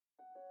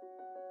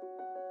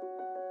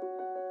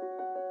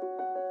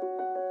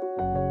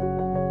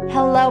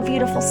Hello,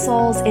 beautiful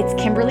souls. It's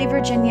Kimberly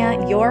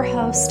Virginia, your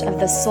host of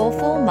the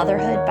Soulful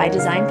Motherhood by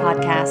Design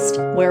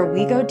podcast, where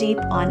we go deep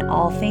on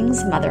all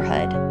things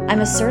motherhood.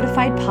 I'm a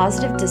certified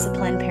positive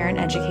discipline parent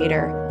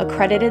educator,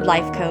 accredited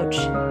life coach,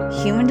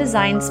 human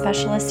design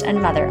specialist,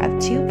 and mother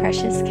of two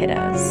precious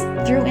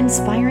kiddos. Through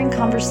inspiring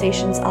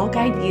conversations, I'll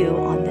guide you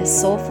on this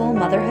soulful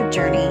motherhood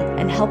journey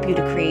and help you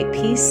to create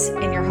peace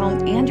in your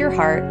home and your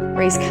heart,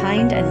 raise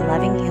kind and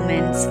loving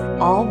humans,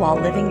 all while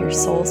living your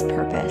soul's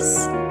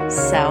purpose.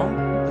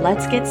 So,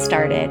 let's get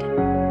started.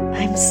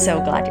 I'm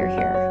so glad you're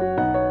here.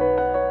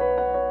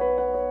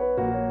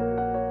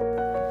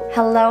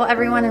 Hello,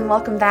 everyone, and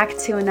welcome back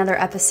to another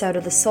episode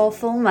of the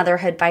Soulful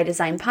Motherhood by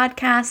Design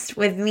podcast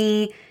with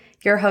me,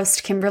 your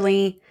host,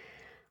 Kimberly.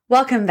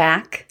 Welcome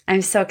back.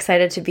 I'm so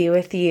excited to be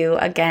with you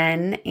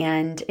again,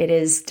 and it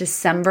is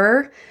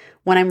December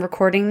when I'm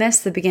recording this,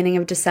 the beginning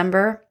of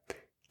December.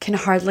 Can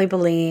hardly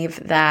believe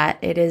that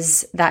it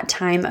is that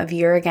time of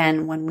year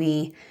again when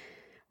we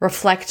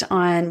reflect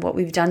on what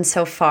we've done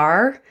so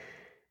far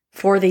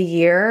for the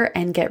year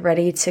and get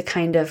ready to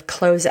kind of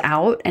close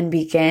out and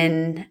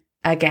begin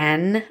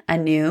again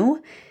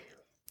anew.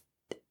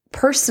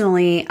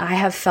 Personally, I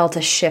have felt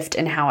a shift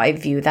in how I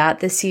view that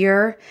this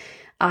year.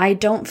 I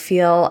don't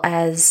feel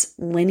as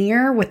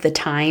linear with the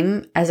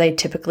time as I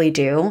typically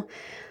do.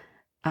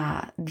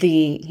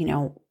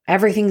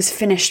 Everything's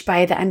finished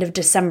by the end of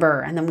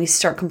December and then we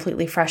start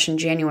completely fresh in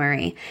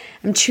January.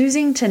 I'm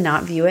choosing to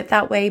not view it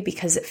that way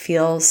because it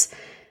feels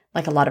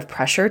like a lot of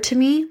pressure to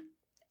me,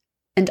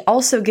 and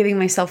also giving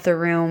myself the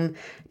room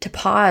to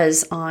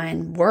pause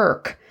on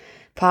work,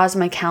 pause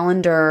my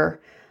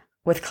calendar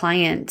with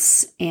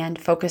clients, and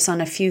focus on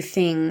a few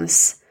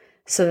things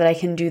so that I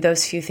can do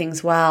those few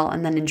things well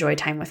and then enjoy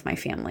time with my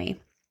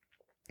family.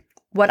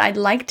 What I'd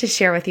like to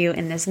share with you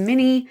in this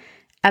mini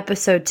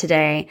episode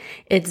today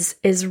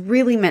is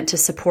really meant to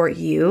support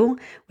you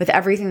with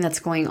everything that's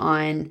going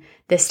on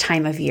this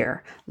time of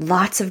year.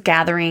 Lots of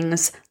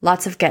gatherings,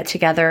 lots of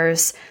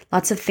get-togethers,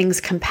 lots of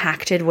things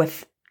compacted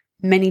with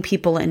many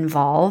people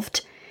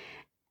involved.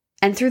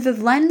 And through the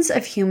lens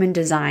of human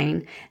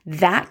design,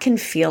 that can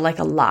feel like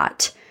a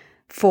lot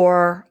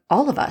for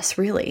all of us,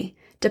 really,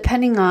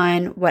 depending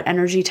on what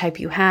energy type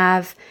you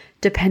have,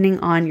 depending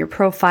on your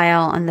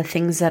profile and the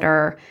things that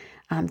are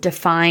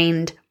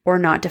defined or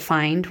not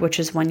defined, which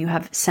is when you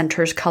have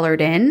centers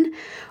colored in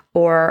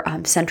or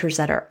centers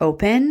that are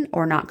open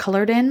or not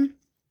colored in.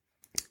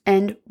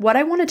 And what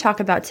I want to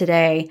talk about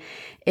today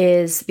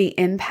is the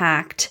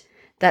impact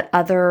that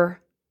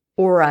other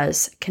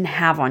auras can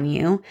have on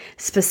you,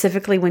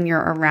 specifically when you're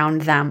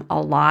around them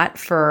a lot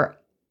for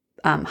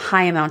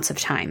high amounts of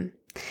time.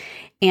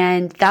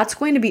 And that's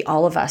going to be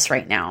all of us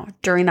right now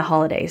during the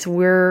holidays.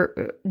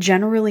 We're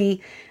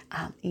generally,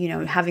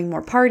 having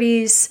more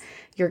parties.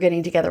 You're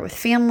getting together with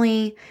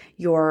family,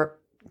 you're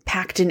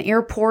packed in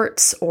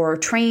airports or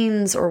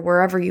trains or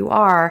wherever you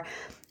are,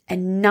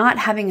 and not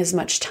having as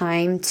much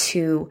time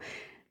to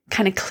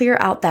kind of clear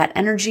out that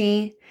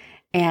energy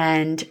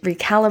and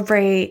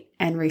recalibrate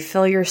and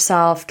refill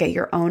yourself, get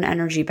your own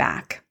energy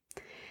back.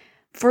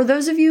 For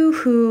those of you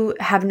who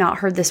have not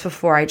heard this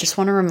before, I just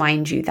want to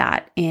remind you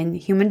that in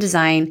human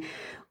design,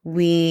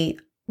 we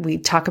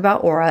talk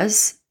about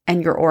auras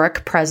and your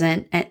auric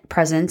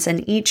presence,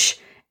 and each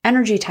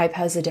energy type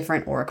has a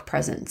different auric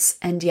presence,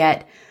 and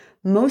yet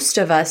most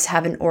of us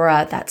have an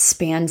aura that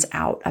spans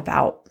out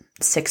about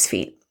 6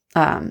 feet,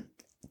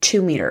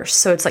 2 meters.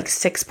 So it's like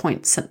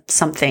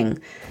 6.something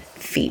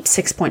feet,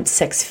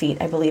 6.6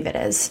 feet, I believe it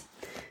is.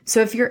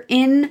 So if you're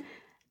in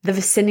the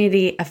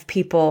vicinity of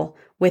people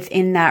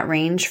within that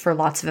range for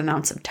lots of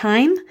amounts of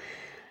time,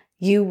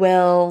 you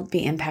will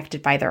be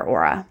impacted by their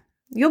aura.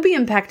 You'll be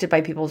impacted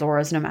by people's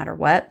auras no matter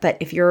what, but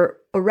if you're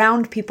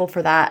around people for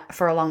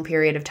a long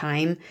period of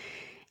time,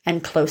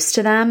 and close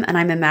to them. And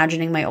I'm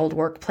imagining my old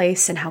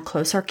workplace and how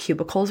close our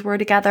cubicles were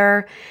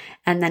together,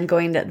 and then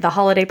going to the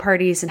holiday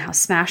parties and how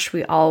smashed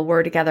we all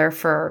were together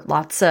for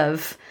lots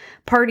of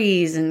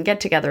parties and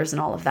get-togethers and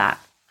all of that.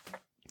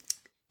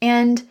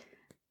 And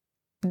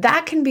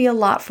that can be a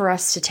lot for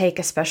us to take,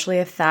 especially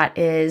if that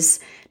is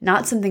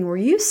not something we're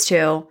used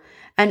to.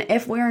 And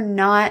if we're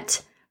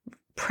not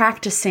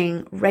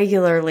practicing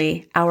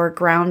regularly our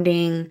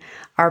grounding,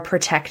 our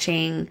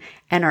protecting,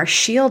 and our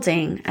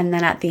shielding, and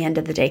then at the end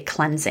of the day,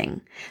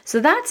 cleansing.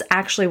 So that's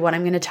actually what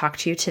I'm going to talk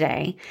to you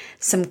today.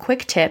 Some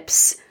quick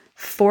tips,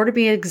 4 to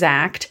be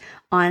exact,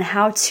 on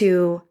how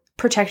to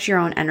protect your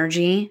own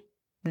energy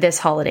this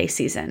holiday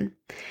season.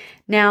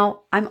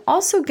 Now, I'm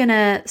also going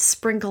to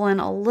sprinkle in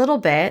a little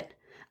bit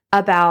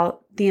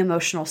about the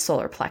emotional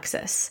solar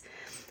plexus.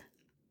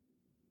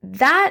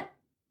 That,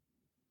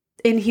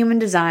 in human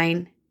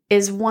design,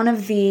 is one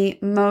of the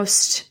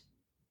most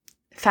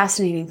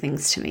fascinating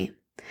things to me.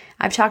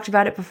 I've talked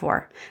about it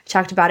before. I've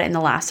talked about it in the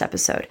last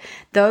episode.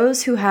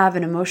 Those who have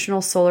an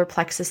emotional solar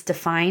plexus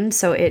defined,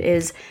 so it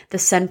is the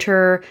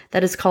center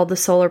that is called the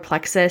solar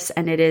plexus,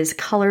 and it is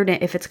colored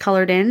in. If it's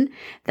colored in,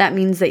 that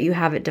means that you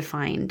have it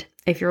defined.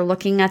 If you're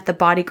looking at the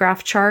body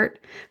graph chart,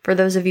 for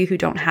those of you who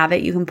don't have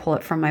it, you can pull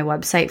it from my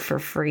website for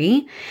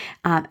free.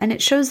 And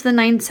it shows the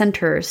 9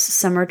 centers.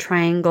 Some are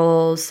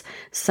triangles,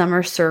 some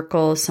are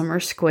circles, some are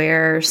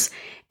squares.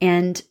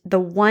 And the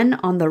one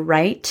on the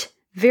right,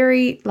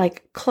 very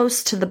like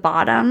close to the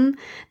bottom,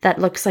 that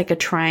looks like a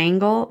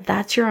triangle,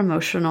 that's your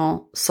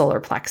emotional solar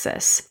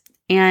plexus.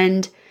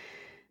 And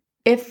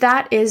if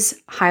that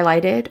is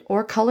highlighted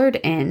or colored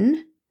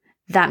in,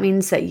 that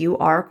means that you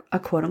are a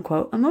quote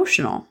unquote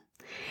emotional.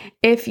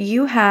 If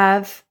you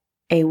have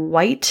a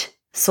white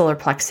solar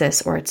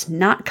plexus or it's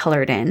not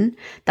colored in,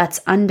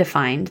 that's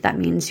undefined, that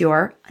means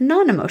you're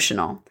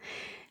non-emotional.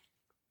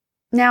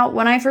 Now,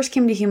 when I first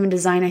came to human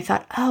design, I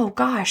thought, oh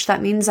gosh,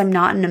 that means I'm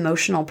not an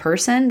emotional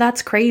person.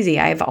 That's crazy.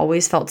 I've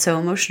always felt so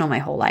emotional my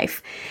whole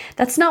life.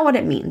 That's not what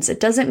it means. It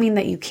doesn't mean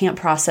that you can't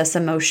process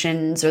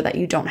emotions or that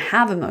you don't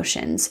have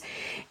emotions.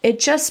 It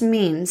just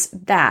means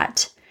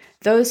that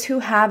those who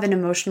have an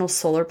emotional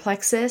solar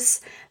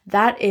plexus,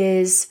 that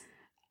is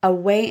a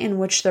way in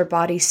which their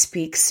body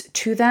speaks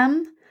to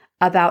them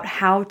about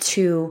how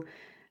to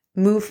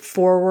move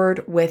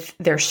forward with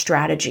their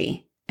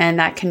strategy. And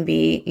that can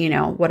be,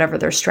 whatever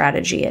their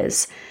strategy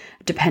is,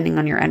 depending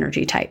on your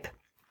energy type.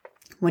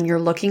 When you're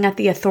looking at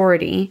the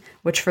authority,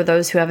 which for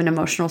those who have an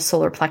emotional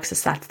solar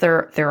plexus, that's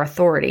their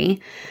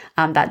authority,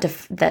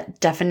 that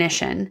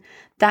definition,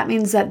 that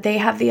means that they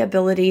have the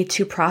ability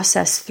to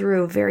process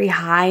through very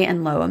high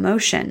and low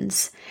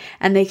emotions.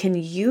 And they can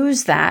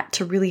use that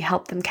to really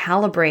help them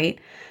calibrate,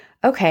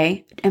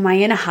 okay, am I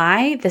in a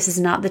high? This is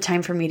not the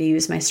time for me to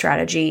use my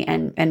strategy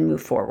and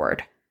move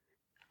forward.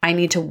 I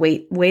need to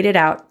wait it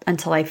out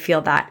until I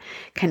feel that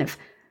kind of,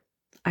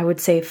 I would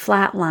say,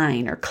 flat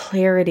line or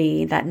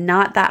clarity, that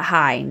not that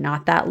high,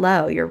 not that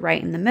low. You're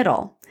right in the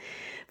middle.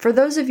 For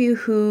those of you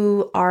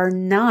who are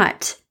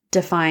not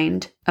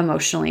defined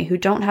emotionally, who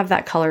don't have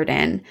that colored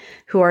in,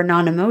 who are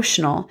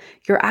non-emotional,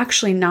 you're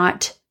actually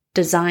not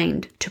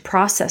designed to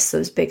process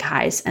those big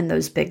highs and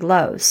those big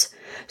lows.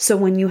 So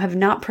when you have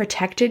not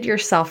protected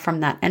yourself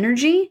from that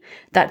energy,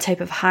 that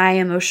type of high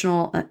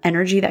emotional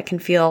energy that can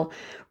feel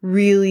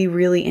really,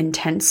 really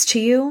intense to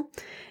you,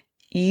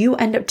 you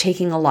end up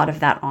taking a lot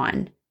of that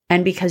on.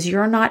 And because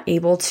you're not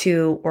able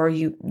to, or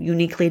you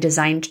uniquely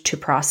designed to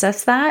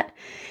process that,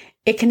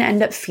 it can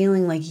end up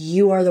feeling like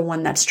you are the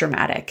one that's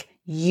dramatic.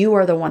 You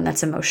are the one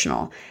that's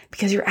emotional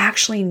because you're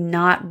actually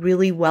not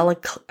really well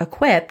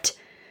equipped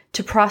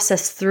to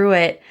process through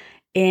it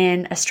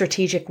in a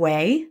strategic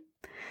way.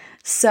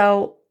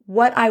 So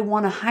what I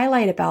want to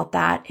highlight about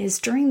that is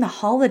during the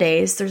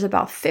holidays, there's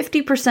about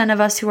 50% of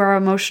us who are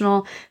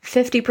emotional,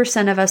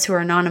 50% of us who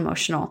are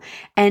non-emotional.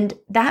 And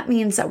that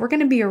means that we're going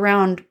to be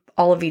around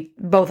all of you,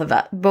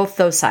 both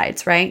those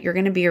sides, right? You're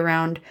going to be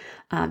around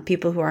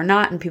people who are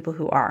not and people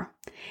who are.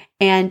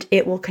 And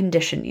it will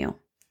condition you.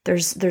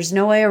 There's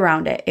no way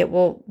around it. It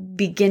will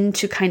begin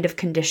to kind of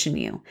condition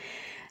you.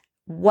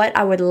 What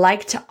I would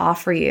like to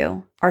offer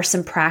you are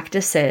some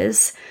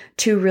practices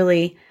to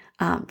really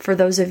for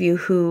those of you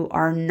who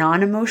are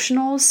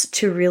non-emotionals,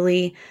 to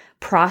really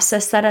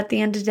process that at the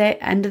end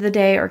of the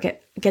day, or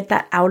get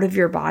that out of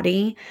your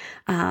body.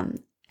 And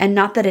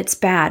not that it's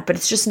bad, but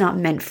it's just not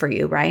meant for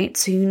you, right?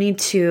 So you need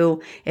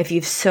to, if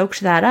you've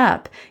soaked that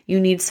up, you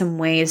need some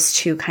ways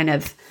to kind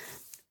of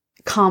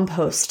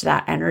compost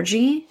that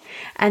energy.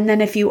 And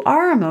then if you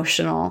are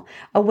emotional,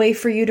 a way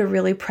for you to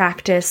really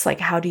practice,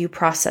 like, how do you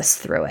process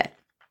through it?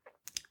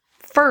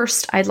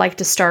 First, I'd like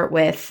to start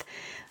with,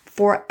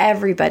 for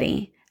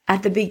everybody,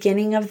 at the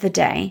beginning of the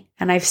day,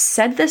 and I've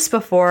said this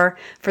before,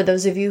 for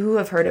those of you who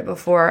have heard it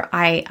before,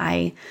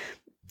 I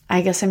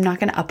guess I'm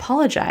not going to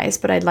apologize,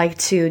 but I'd like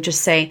to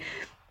just say,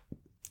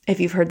 if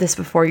you've heard this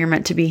before, you're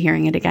meant to be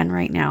hearing it again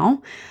right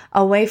now.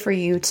 A way for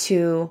you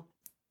to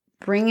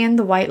bring in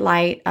the white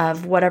light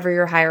of whatever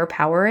your higher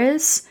power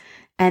is,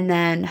 and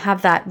then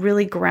have that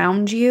really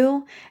ground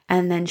you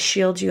and then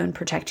shield you and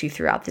protect you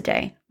throughout the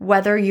day.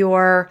 Whether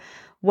you're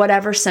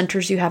whatever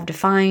centers you have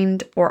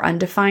defined or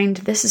undefined,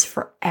 this is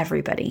for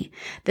everybody.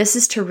 This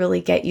is to really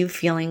get you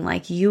feeling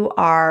like you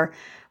are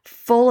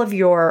full of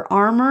your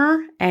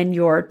armor and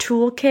your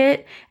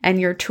toolkit and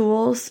your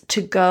tools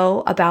to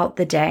go about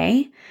the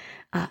day,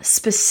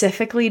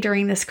 specifically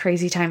during this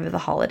crazy time of the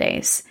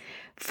holidays.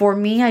 For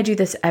me, I do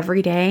this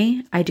every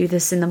day. I do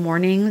this in the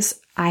mornings.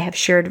 I have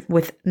shared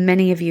with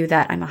many of you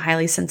that I'm a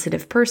highly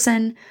sensitive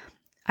person.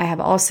 I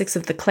have all 6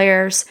 of the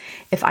clairs.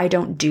 If I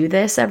don't do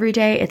this every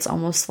day, it's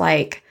almost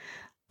like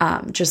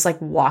just like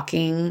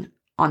walking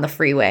on the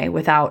freeway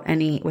without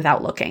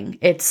looking.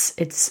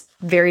 It's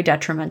very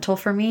detrimental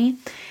for me.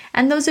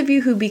 And those of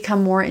you who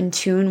become more in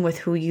tune with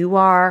who you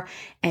are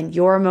and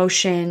your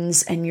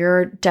emotions and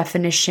your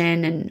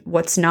definition and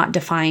what's not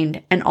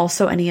defined, and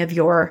also any of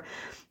your,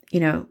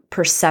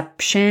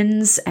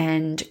 perceptions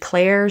and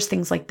clairs,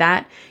 things like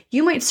that,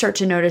 you might start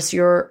to notice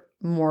you're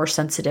more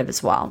sensitive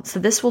as well. So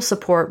this will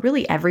support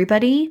really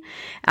everybody.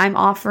 I'm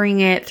offering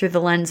it through the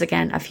lens,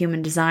 again, of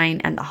human design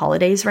and the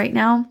holidays right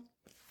now.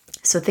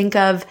 So think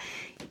of,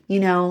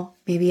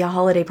 maybe a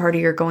holiday party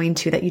you're going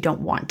to that you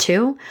don't want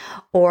to,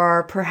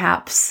 or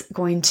perhaps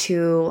going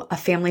to a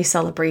family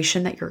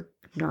celebration that you're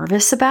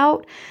nervous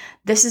about.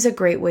 This is a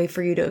great way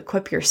for you to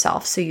equip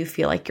yourself so you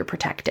feel like you're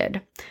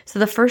protected. So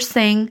the first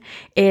thing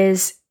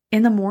is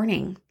in the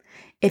morning,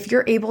 if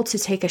you're able to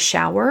take a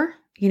shower,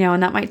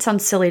 and that might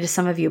sound silly to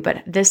some of you,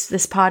 but this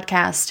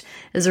podcast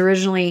is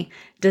originally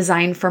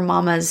designed for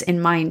mamas in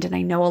mind. And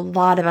I know a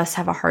lot of us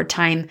have a hard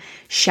time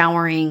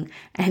showering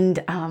and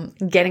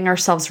getting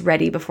ourselves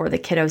ready before the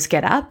kiddos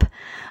get up.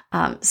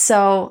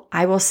 So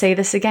I will say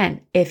this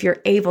again, if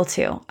you're able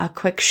to, a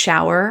quick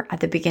shower at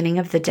the beginning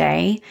of the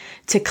day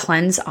to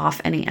cleanse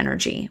off any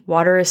energy.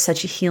 Water is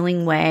such a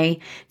healing way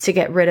to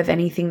get rid of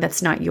anything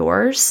that's not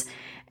yours.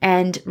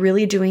 And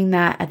really doing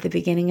that at the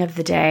beginning of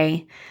the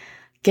day,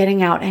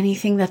 getting out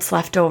anything that's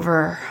left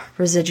over,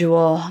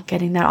 residual,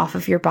 getting that off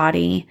of your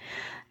body,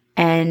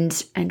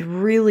 and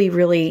really,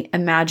 really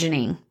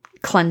imagining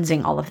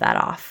cleansing all of that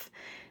off.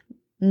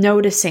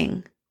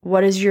 Noticing,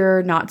 what is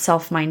your not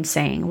self mind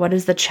saying? What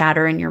is the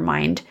chatter in your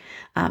mind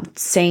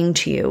saying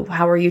to you?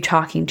 How are you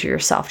talking to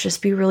yourself?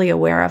 Just be really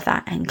aware of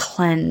that and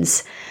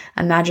cleanse.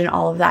 Imagine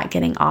all of that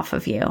getting off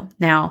of you.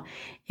 Now,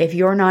 if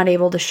you're not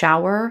able to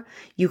shower,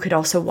 you could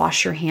also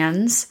wash your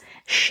hands,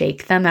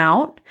 shake them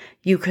out.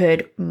 You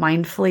could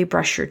mindfully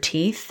brush your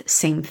teeth,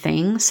 same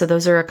thing. So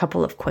those are a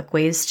couple of quick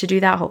ways to do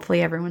that.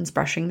 Hopefully everyone's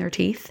brushing their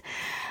teeth.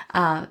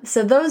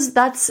 So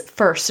that's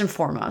first and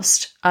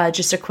foremost,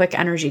 just a quick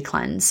energy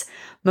cleanse.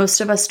 Most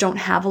of us don't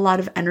have a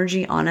lot of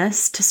energy on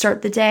us to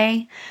start the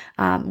day,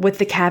 with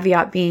the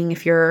caveat being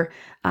if you're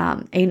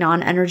a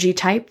non-energy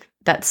type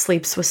that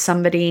sleeps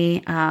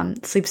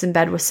in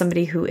bed with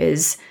somebody who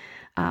is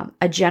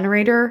a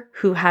generator,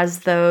 who has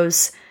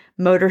those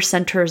motor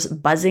centers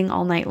buzzing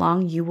all night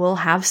long, you will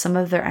have some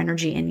of their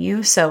energy in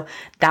you. So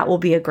that will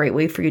be a great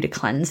way for you to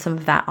cleanse some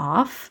of that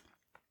off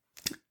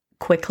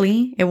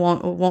quickly. It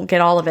won't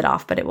get all of it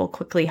off, but it will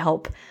quickly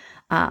help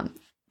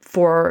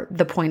for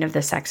the point of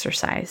this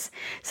exercise.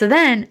 So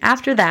then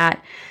after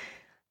that,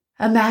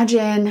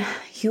 imagine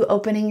you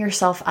opening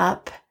yourself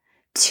up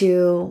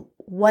to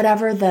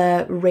whatever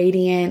the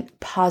radiant,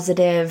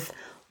 positive,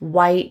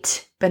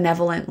 white,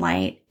 benevolent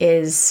light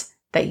is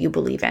that you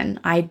believe in.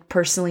 I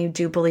personally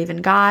do believe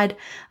in God.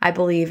 I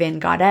believe in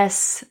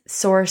Goddess,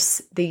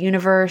 Source, the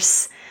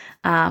universe,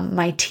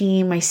 my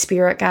team, my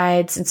spirit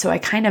guides. And so I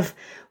kind of,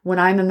 when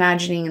I'm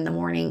imagining in the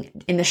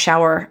morning, in the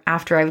shower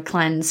after I've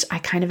cleansed, I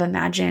kind of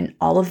imagine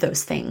all of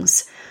those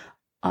things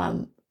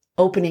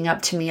opening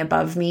up to me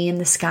above me in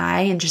the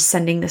sky and just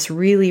sending this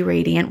really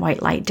radiant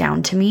white light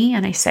down to me.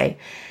 And I say,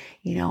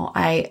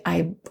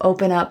 I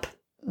open up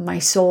my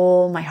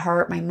soul, my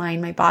heart, my mind,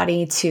 my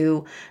body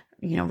to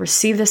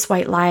receive this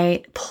white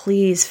light.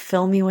 Please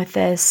fill me with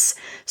this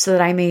so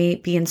that I may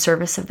be in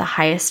service of the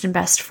highest and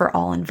best for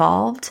all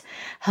involved.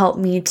 Help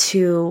me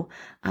to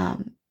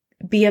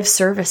be of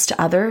service to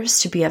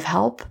others, to be of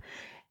help,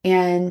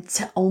 and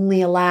to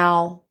only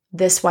allow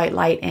this white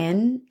light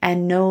in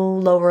and no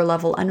lower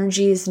level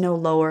energies, no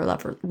lower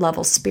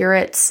level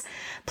spirits.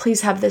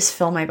 Please have this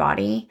fill my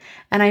body.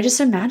 And I just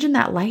imagine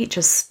that light,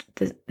 just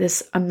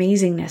this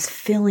amazingness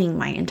filling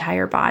my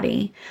entire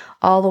body,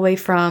 all the way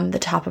from the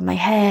top of my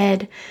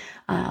head,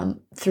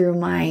 through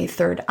my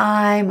third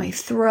eye, my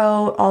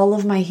throat, all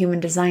of my human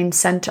design,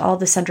 all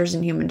the centers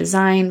in human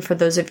design. For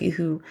those of you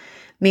who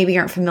maybe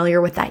aren't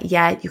familiar with that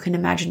yet, you can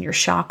imagine your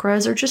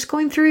chakras are just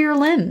going through your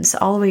limbs,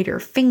 all the way to your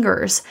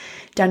fingers,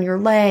 down your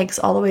legs,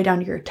 all the way down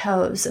to your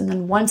toes. And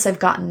then once I've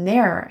gotten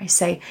there, I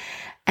say,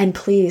 and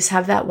please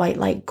have that white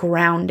light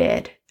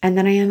grounded. And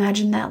then I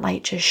imagine that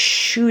light just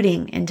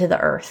shooting into the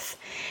earth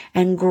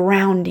and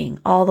grounding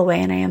all the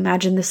way. And I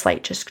imagine this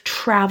light just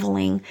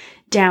traveling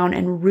down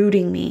and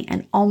rooting me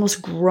and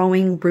almost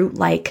growing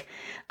root-like,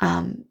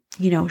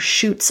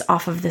 shoots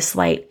off of this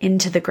light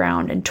into the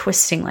ground and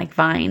twisting like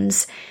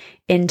vines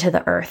into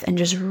the earth and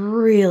just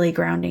really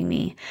grounding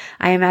me.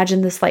 I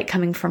imagine this light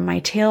coming from my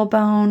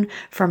tailbone,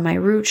 from my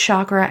root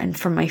chakra, and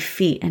from my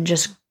feet, and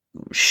just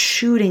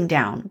shooting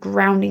down,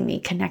 grounding me,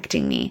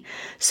 connecting me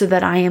so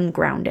that I am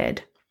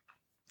grounded.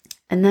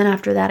 And then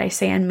after that, I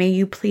say, and may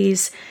you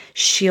please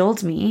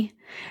shield me.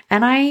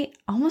 And I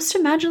almost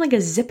imagine like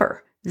a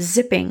zipper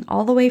zipping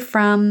all the way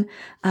from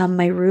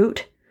my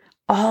root,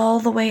 all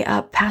the way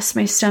up past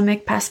my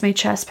stomach, past my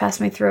chest, past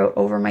my throat,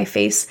 over my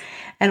face,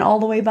 and all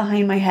the way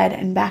behind my head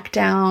and back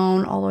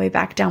down, all the way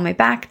back down my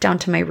back, down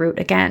to my root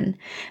again.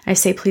 I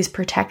say, please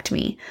protect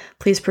me.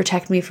 Please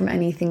protect me from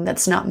anything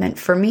that's not meant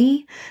for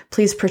me.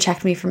 Please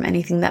protect me from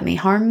anything that may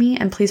harm me.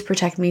 And please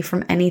protect me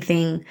from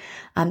anything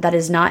that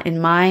is not in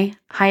my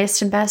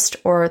highest and best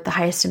or the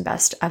highest and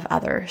best of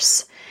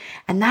others.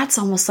 And that's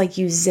almost like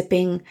you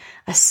zipping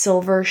a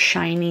silver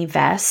shiny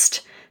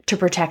vest to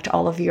protect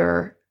all of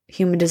your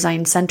human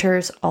design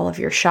centers, all of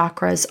your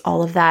chakras,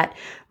 all of that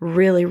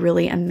really,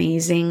 really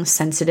amazing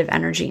sensitive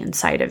energy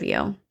inside of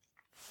you.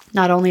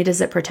 Not only does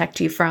it protect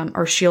you from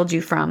or shield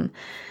you from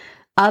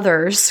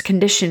others'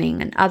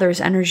 conditioning and others'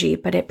 energy,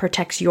 but it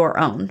protects your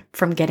own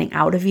from getting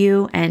out of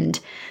you and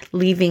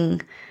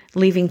leaving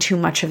leaving too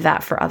much of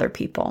that for other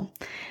people.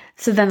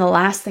 So then the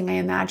last thing I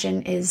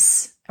imagine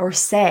is, or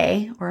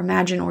say, or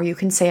imagine, or you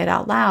can say it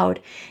out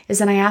loud, is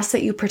then I ask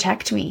that you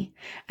protect me.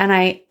 And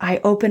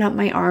I open up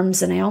my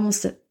arms and I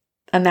almost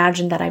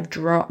imagine that I'm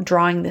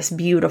drawing this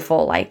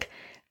beautiful, like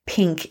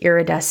pink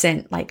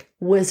iridescent, like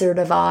Wizard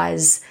of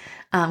Oz,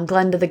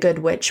 Glenda the Good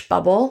Witch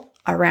bubble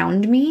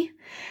around me.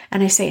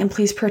 And I say, and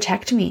please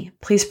protect me.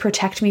 Please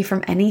protect me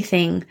from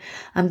anything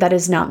that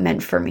is not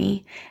meant for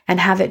me, and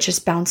have it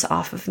just bounce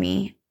off of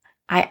me.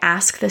 I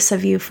ask this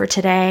of you for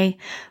today,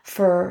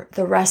 for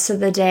the rest of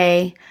the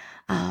day.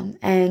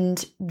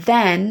 And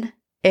then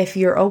if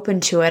you're open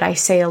to it, I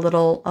say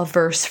a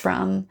verse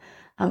from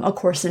A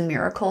Course in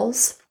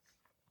Miracles.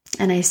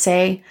 And I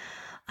say,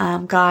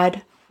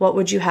 God, what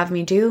would you have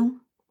me do?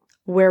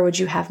 Where would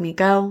you have me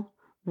go?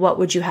 What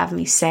would you have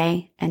me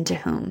say, and to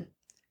whom?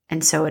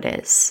 And so it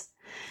is.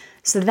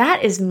 So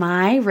that is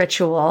my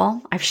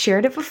ritual. I've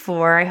shared it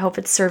before. I hope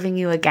it's serving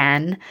you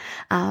again.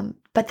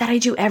 But that I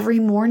do every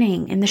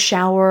morning in the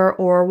shower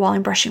or while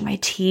I'm brushing my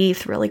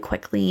teeth really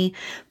quickly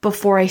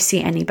before I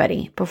see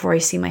anybody, before I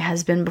see my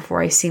husband,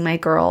 before I see my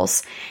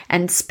girls,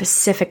 and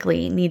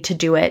specifically need to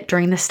do it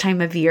during this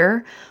time of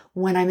year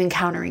when I'm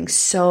encountering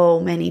so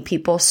many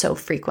people so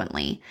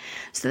frequently.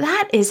 So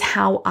that is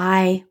how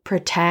I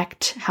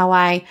protect, how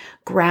I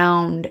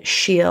ground,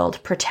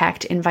 shield,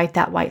 protect, invite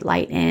that white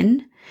light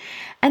in.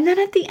 And then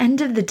at the end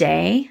of the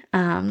day,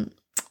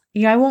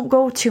 I won't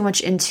go too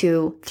much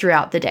into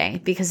throughout the day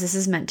because this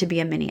is meant to be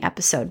a mini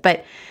episode,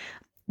 but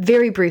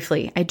very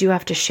briefly, I do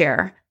have to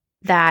share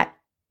that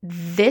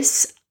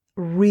this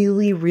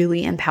really,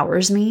 really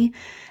empowers me,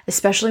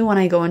 especially when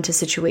I go into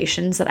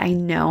situations that I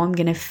know I'm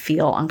going to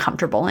feel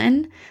uncomfortable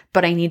in,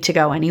 but I need to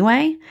go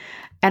anyway.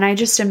 And I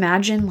just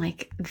imagine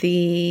like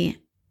the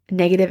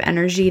negative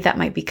energy that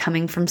might be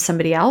coming from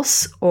somebody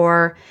else,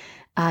 or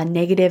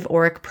negative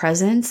auric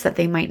presence that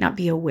they might not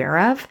be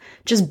aware of,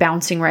 just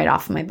bouncing right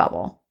off my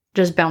bubble.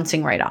 Just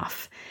bouncing right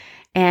off.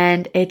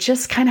 And it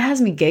just kind of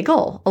has me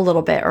giggle a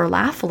little bit or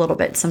laugh a little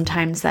bit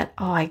sometimes that,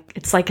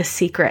 it's like a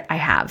secret I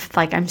have.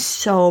 Like I'm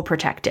so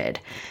protected.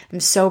 I'm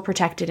so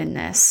protected in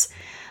this.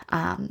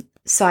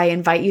 So I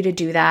invite you to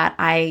do that.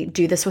 I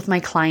do this with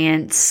my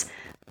clients.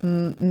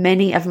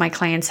 Many of my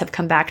clients have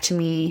come back to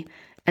me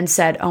and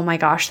said, oh my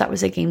gosh, that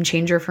was a game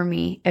changer for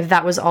me. If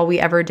that was all we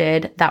ever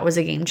did, that was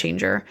a game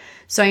changer.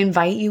 So I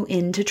invite you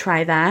in to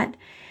try that.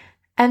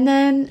 And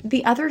then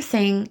the other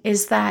thing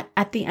is that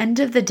at the end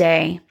of the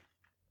day,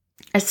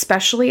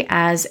 especially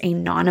as a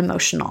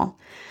non-emotional,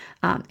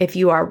 if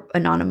you are a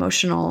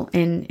non-emotional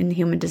in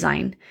human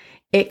design,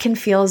 it can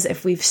feel as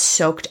if we've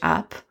soaked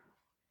up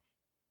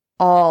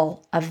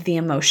all of the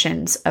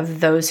emotions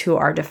of those who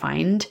are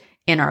defined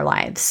in our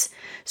lives.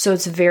 So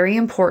it's very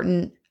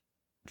important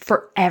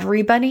for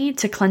everybody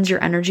to cleanse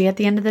your energy at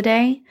the end of the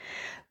day,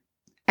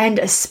 and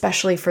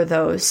especially for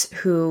those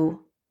who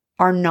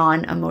are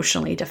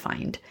non-emotionally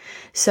defined.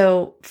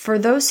 So for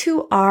those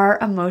who are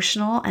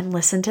emotional and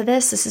listen to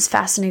this is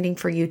fascinating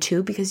for you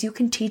too, because you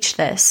can teach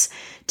this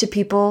to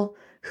people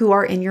who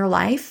are in your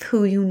life,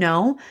 who you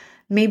know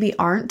maybe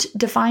aren't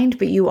defined,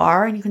 but you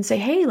are, and you can say,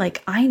 hey,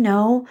 like, I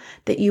know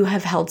that you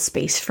have held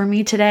space for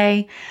me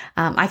today.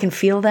 I can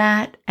feel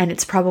that, and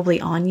it's probably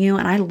on you.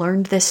 And I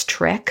learned this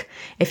trick.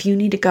 If you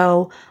need to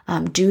go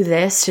do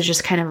this to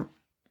just kind of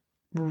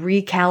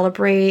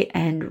recalibrate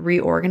and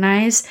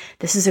reorganize,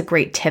 this is a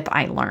great tip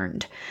I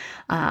learned.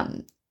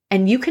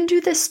 And you can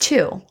do this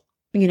too.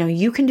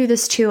 You can do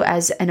this too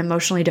as an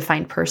emotionally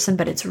defined person,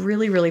 but it's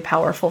really, really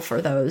powerful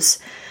for those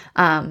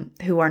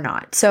who are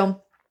not.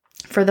 So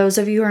for those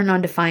of you who are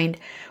non-defined,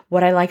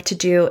 what I like to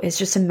do is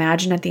just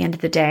imagine at the end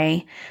of the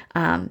day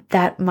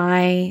that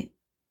my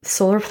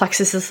solar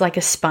plexus is like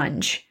a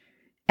sponge.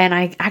 And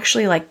I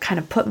actually like kind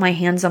of put my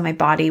hands on my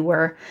body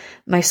where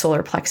my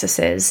solar plexus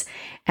is.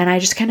 And I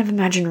just kind of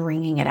imagine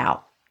wringing it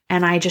out.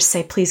 And I just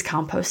say, please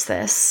compost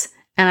this.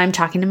 And I'm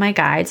talking to my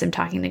guides. I'm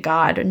talking to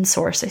God and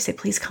Source. I say,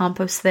 please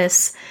compost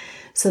this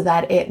so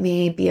that it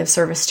may be of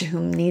service to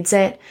whom needs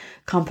it.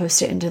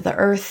 Compost it into the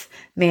earth.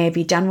 May I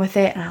be done with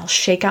it. And I'll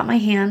shake out my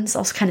hands.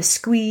 I'll kind of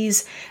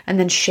squeeze and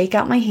then shake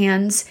out my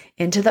hands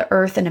into the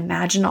earth and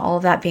imagine all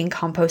of that being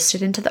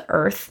composted into the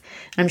earth.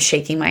 And I'm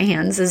shaking my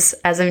hands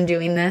as I'm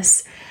doing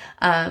this.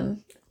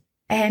 And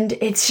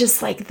it's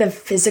just like the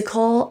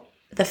physical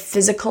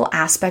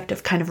aspect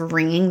of kind of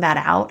wringing that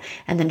out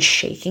and then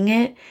shaking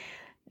it.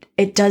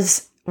 It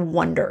does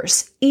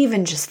wonders.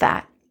 Even just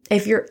that.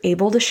 If you're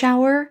able to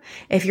shower,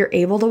 if you're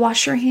able to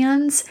wash your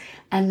hands,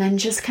 and then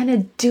just kind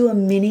of do a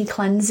mini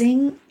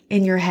cleansing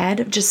in your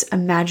head of just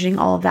imagining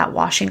all of that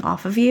washing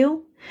off of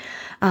you.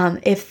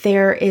 If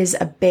there is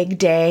a big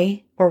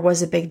day or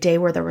was a big day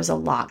where there was a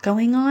lot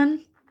going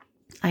on,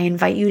 I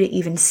invite you to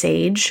even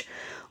sage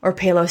or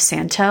Palo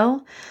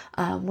Santo,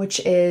 which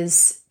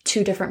is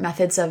two different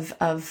methods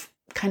of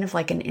kind of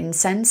like an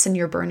incense, and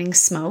you're burning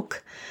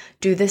smoke.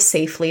 Do this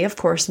safely, of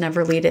course,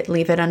 never leave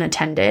it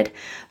unattended,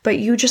 but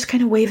you just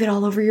kind of wave it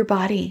all over your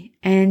body,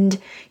 and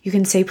you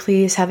can say,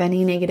 please have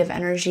any negative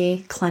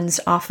energy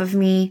cleansed off of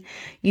me.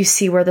 You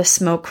see where the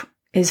smoke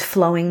is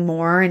flowing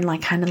more, and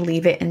like kind of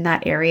leave it in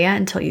that area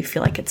until you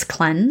feel like it's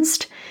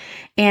cleansed.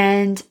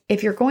 And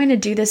if you're going to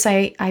do this,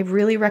 I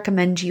really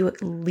recommend you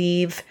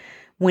leave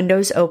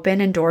windows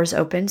open and doors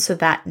open so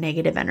that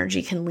negative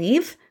energy can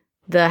leave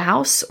the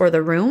house or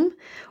the room,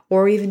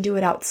 or even do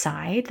it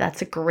outside.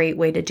 That's a great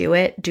way to do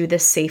it. Do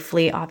this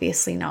safely,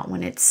 obviously not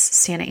when it's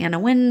Santa Ana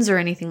winds or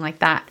anything like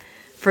that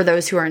for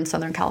those who are in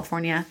Southern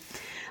California.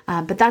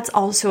 But that's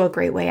also a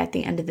great way at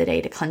the end of the day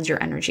to cleanse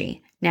your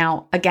energy.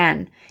 Now,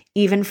 again,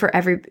 even for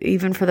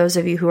those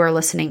of you who are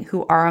listening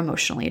who are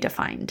emotionally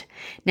defined.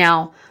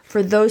 Now,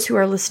 for those who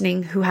are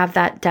listening who have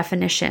that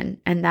definition,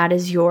 and that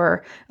is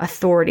your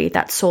authority,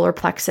 that solar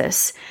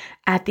plexus,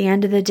 at the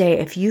end of the day,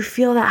 if you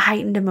feel that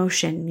heightened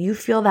emotion, you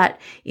feel that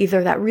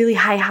either that really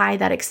high,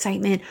 that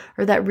excitement,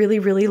 or that really,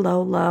 really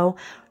low,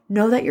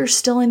 know that you're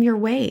still in your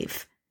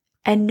wave,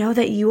 and know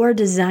that you are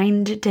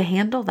designed to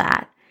handle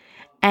that.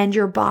 And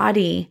your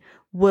body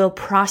will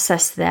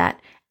process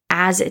that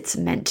as it's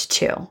meant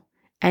to.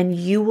 And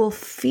you will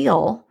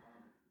feel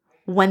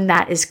when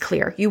that is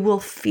clear. You will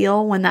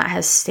feel when that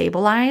has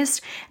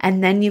stabilized.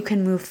 And then you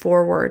can move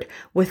forward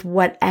with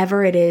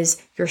whatever it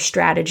is your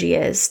strategy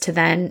is to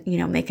then,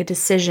 make a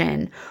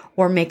decision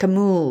or make a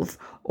move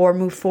or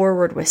move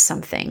forward with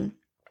something.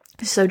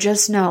 So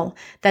just know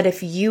that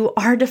if you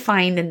are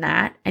defined in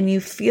that and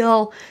you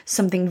feel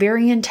something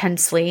very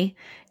intensely,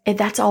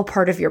 that's all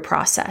part of your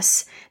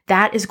process.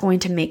 That is going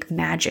to make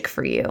magic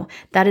for you.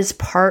 That is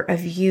part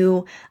of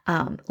you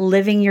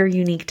living your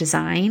unique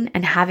design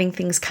and having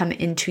things come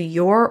into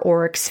your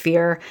auric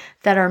sphere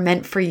that are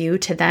meant for you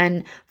to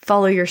then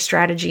follow your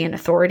strategy and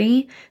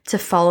authority to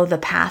follow the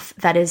path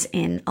that is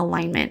in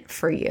alignment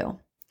for you.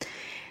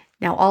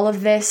 Now, all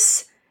of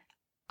this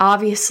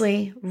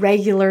obviously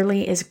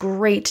regularly is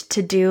great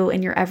to do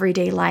in your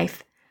everyday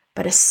life,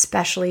 but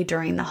especially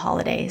during the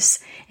holidays.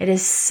 It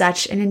is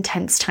such an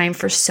intense time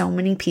for so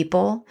many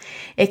people.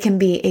 It can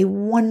be a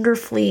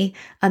wonderfully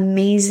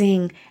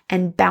amazing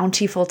and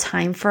bountiful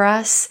time for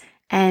us.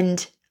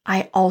 And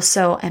I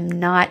also am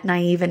not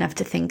naive enough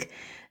to think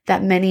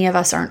that many of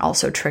us aren't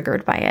also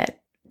triggered by it,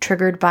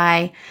 triggered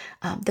by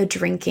the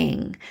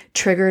drinking,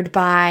 triggered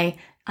by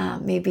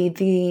maybe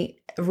the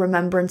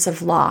remembrance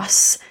of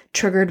loss,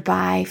 triggered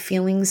by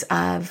feelings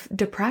of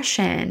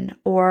depression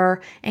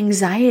or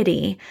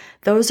anxiety.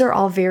 Those are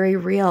all very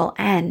real,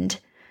 and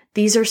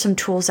these are some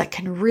tools that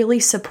can really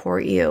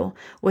support you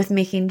with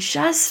making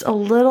just a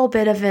little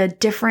bit of a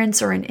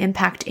difference or an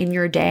impact in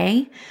your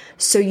day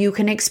so you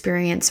can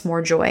experience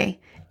more joy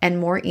and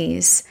more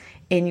ease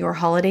in your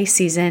holiday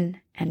season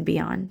and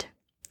beyond.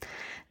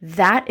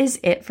 That is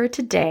it for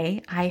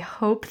today. I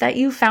hope that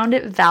you found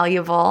it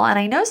valuable. And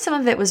I know some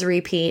of it was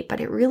repeat, but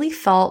it really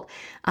felt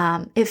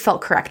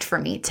correct for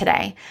me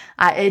today.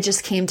 It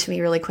just came to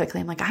me really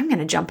quickly. I'm like, I'm going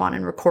to jump on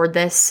and record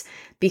this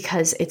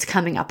because it's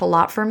coming up a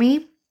lot for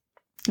me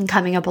and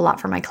coming up a lot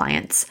for my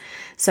clients.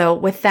 So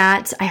with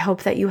that, I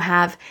hope that you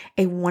have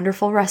a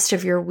wonderful rest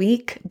of your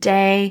week,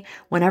 day,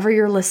 whenever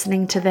you're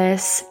listening to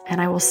this. And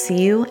I will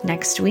see you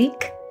next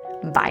week.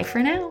 Bye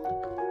for now.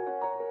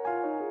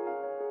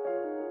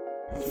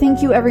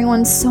 Thank you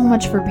everyone so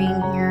much for being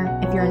here.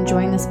 If you're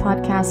enjoying this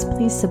podcast,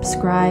 please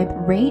subscribe,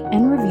 rate,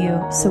 and review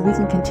so we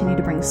can continue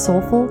to bring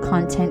soulful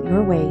content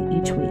your way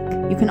each week.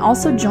 You can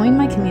also join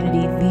my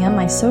community via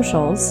my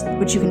socials,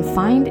 which you can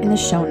find in the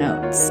show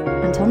notes.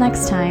 Until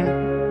next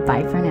time,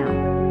 bye for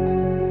now.